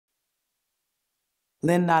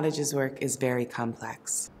Lynn Nottage's work is very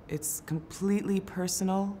complex. It's completely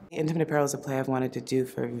personal. Intimate Apparel is a play I've wanted to do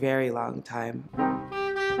for a very long time.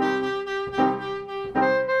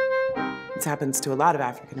 This happens to a lot of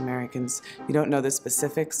African Americans. You don't know the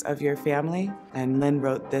specifics of your family, and Lynn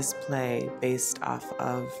wrote this play based off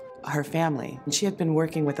of her family. And she had been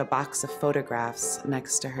working with a box of photographs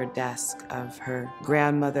next to her desk of her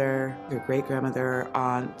grandmother, her great-grandmother, her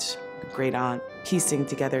aunt, great-aunt, piecing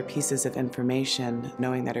together pieces of information,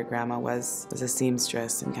 knowing that her grandma was a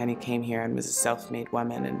seamstress and kind of came here and was a self-made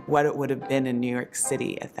woman, and what it would have been in New York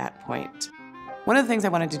City at that point. One of the things I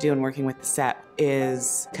wanted to do in working with the set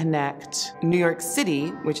is connect New York City,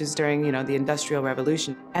 which is during, the Industrial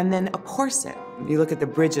Revolution, and then a corset. You look at the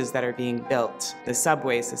bridges that are being built, the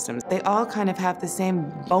subway systems, they all kind of have the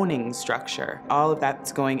same boning structure. All of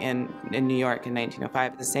that's going in New York in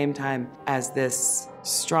 1905 at the same time as this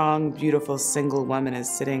strong, beautiful single woman is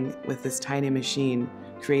sitting with this tiny machine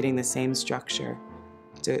creating the same structure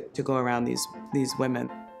to go around these women.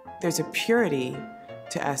 There's a purity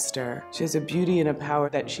to Esther. She has a beauty and a power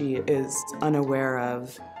that she is unaware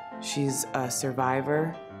of. She's a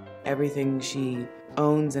survivor. Everything she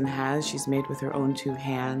owns and has, she's made with her own two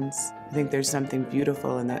hands. I think there's something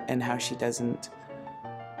beautiful in how she doesn't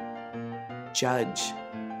judge.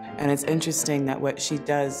 And it's interesting that what she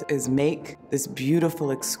does is make this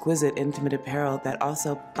beautiful, exquisite, intimate apparel that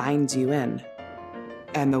also binds you in.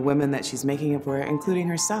 And the women that she's making it for, including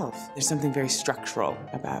herself. There's something very structural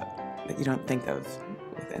about that you don't think of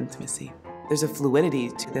with intimacy. There's a fluidity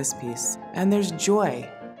to this piece, and there's joy.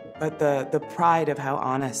 But the pride of how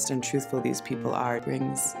honest and truthful these people are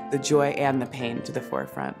brings the joy and the pain to the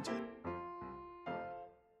forefront.